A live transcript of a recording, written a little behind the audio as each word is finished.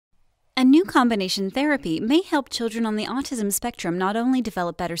A new combination therapy may help children on the autism spectrum not only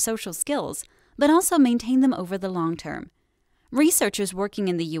develop better social skills, but also maintain them over the long term. Researchers working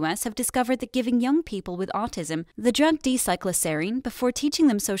in the U.S. have discovered that giving young people with autism the drug D-cycloserine before teaching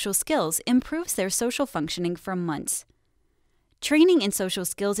them social skills improves their social functioning for months. Training in social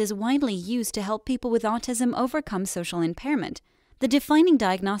skills is widely used to help people with autism overcome social impairment, the defining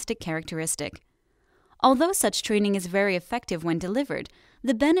diagnostic characteristic. Although such training is very effective when delivered,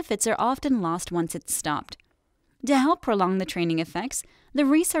 the benefits are often lost once it's stopped. To help prolong the training effects, the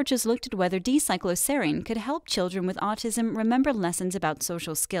researchers looked at whether D-cycloserine could help children with autism remember lessons about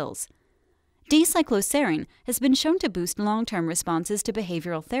social skills. D-cycloserine has been shown to boost long-term responses to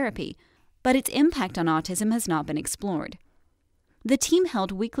behavioral therapy, but its impact on autism has not been explored. The team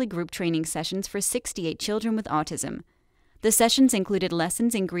held weekly group training sessions for 68 children with autism. The sessions included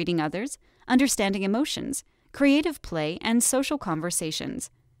lessons in greeting others, understanding emotions, creative play, and social conversations.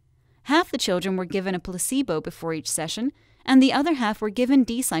 Half the children were given a placebo before each session, and the other half were given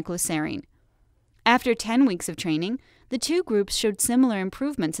D-cycloserine. After 10 weeks of training, the two groups showed similar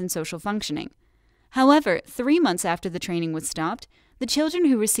improvements in social functioning. However, 3 months after the training was stopped, the children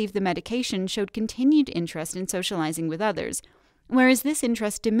who received the medication showed continued interest in socializing with others, whereas this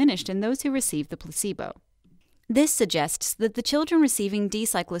interest diminished in those who received the placebo. This suggests that the children receiving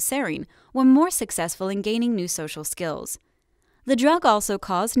D-cycloserine were more successful in gaining new social skills. The drug also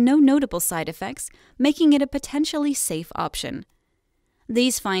caused no notable side effects, making it a potentially safe option.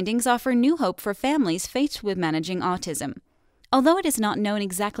 These findings offer new hope for families faced with managing autism. Although it is not known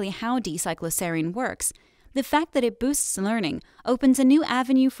exactly how D-cycloserine works, the fact that it boosts learning opens a new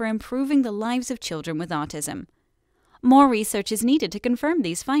avenue for improving the lives of children with autism. More research is needed to confirm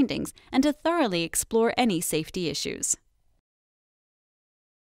these findings and to thoroughly explore any safety issues.